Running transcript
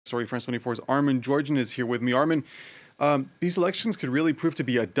France 24's Armen Georgian is here with me. Armen, these elections could really prove to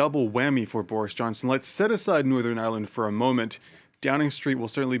be a double whammy for Boris Johnson. Let's set aside Northern Ireland for a moment. Downing Street will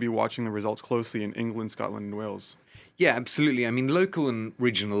certainly be watching the results closely in England, Scotland, and Wales. Yeah, absolutely. I mean, local and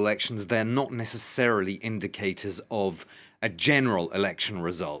regional elections, they're not necessarily indicators of a general election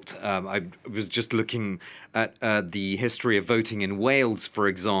result. I was just looking at the history of voting in Wales, for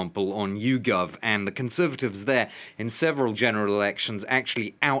example, on YouGov, and the Conservatives there in several general elections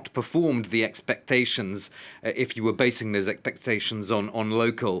actually outperformed the expectations if you were basing those expectations on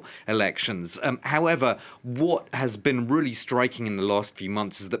local elections. However, what has been really striking in the last few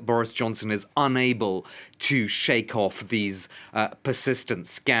months is that Boris Johnson is unable to shake off these persistent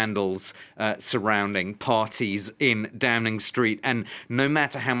scandals surrounding parties in Downing Street, and no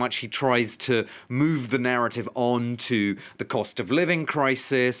matter how much he tries to move the narrative on to the cost of living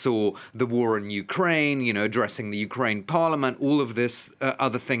crisis or the war in Ukraine, you know, addressing the Ukraine Parliament, all of this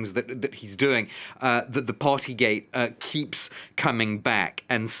other things that he's doing, that the Partygate keeps coming back.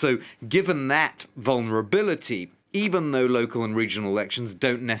 And so given that vulnerability, even though local and regional elections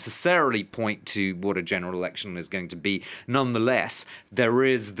don't necessarily point to what a general election is going to be, nonetheless, there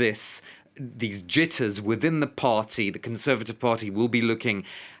is these jitters within the party. The Conservative Party will be looking,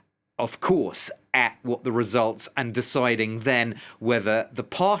 of course, at what the results and deciding then whether the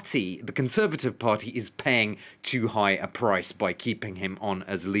Conservative Party, is paying too high a price by keeping him on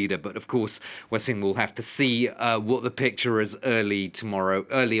as leader. But of course, we're saying we'll have to see what the picture is early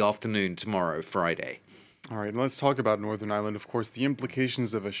afternoon tomorrow, Friday. All right, let's talk about Northern Ireland. Of course, the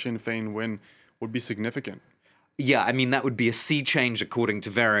implications of a Sinn Féin win would be significant. Yeah, I mean, that would be a sea change, according to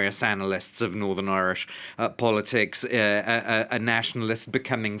various analysts of Northern Irish politics. A nationalist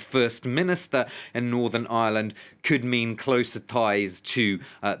becoming First Minister in Northern Ireland could mean closer ties to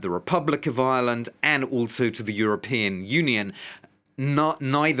the Republic of Ireland and also to the European Union.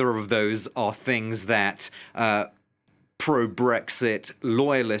 Neither of those are things that pro-Brexit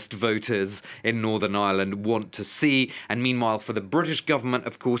loyalist voters in Northern Ireland want to see. And meanwhile, for the British government,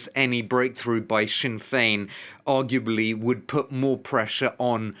 of course, any breakthrough by Sinn Féin arguably would put more pressure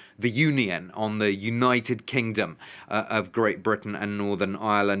on the Union, on the United Kingdom of Great Britain and Northern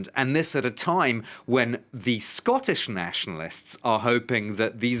Ireland. And this at a time when the Scottish nationalists are hoping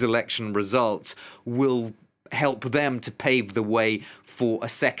that these election results will help them to pave the way for a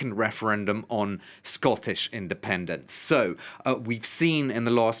second referendum on Scottish independence. So we've seen in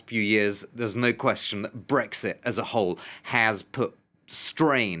the last few years, there's no question that Brexit as a whole has put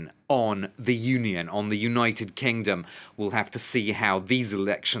strain on the Union, on the United Kingdom. We'll have to see how these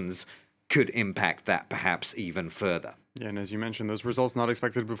elections could impact that perhaps even further. Yeah, and as you mentioned, those results not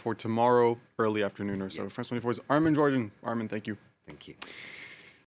expected before tomorrow, early afternoon or so. France 24's Armen Georgian. Armen, thank you. Thank you.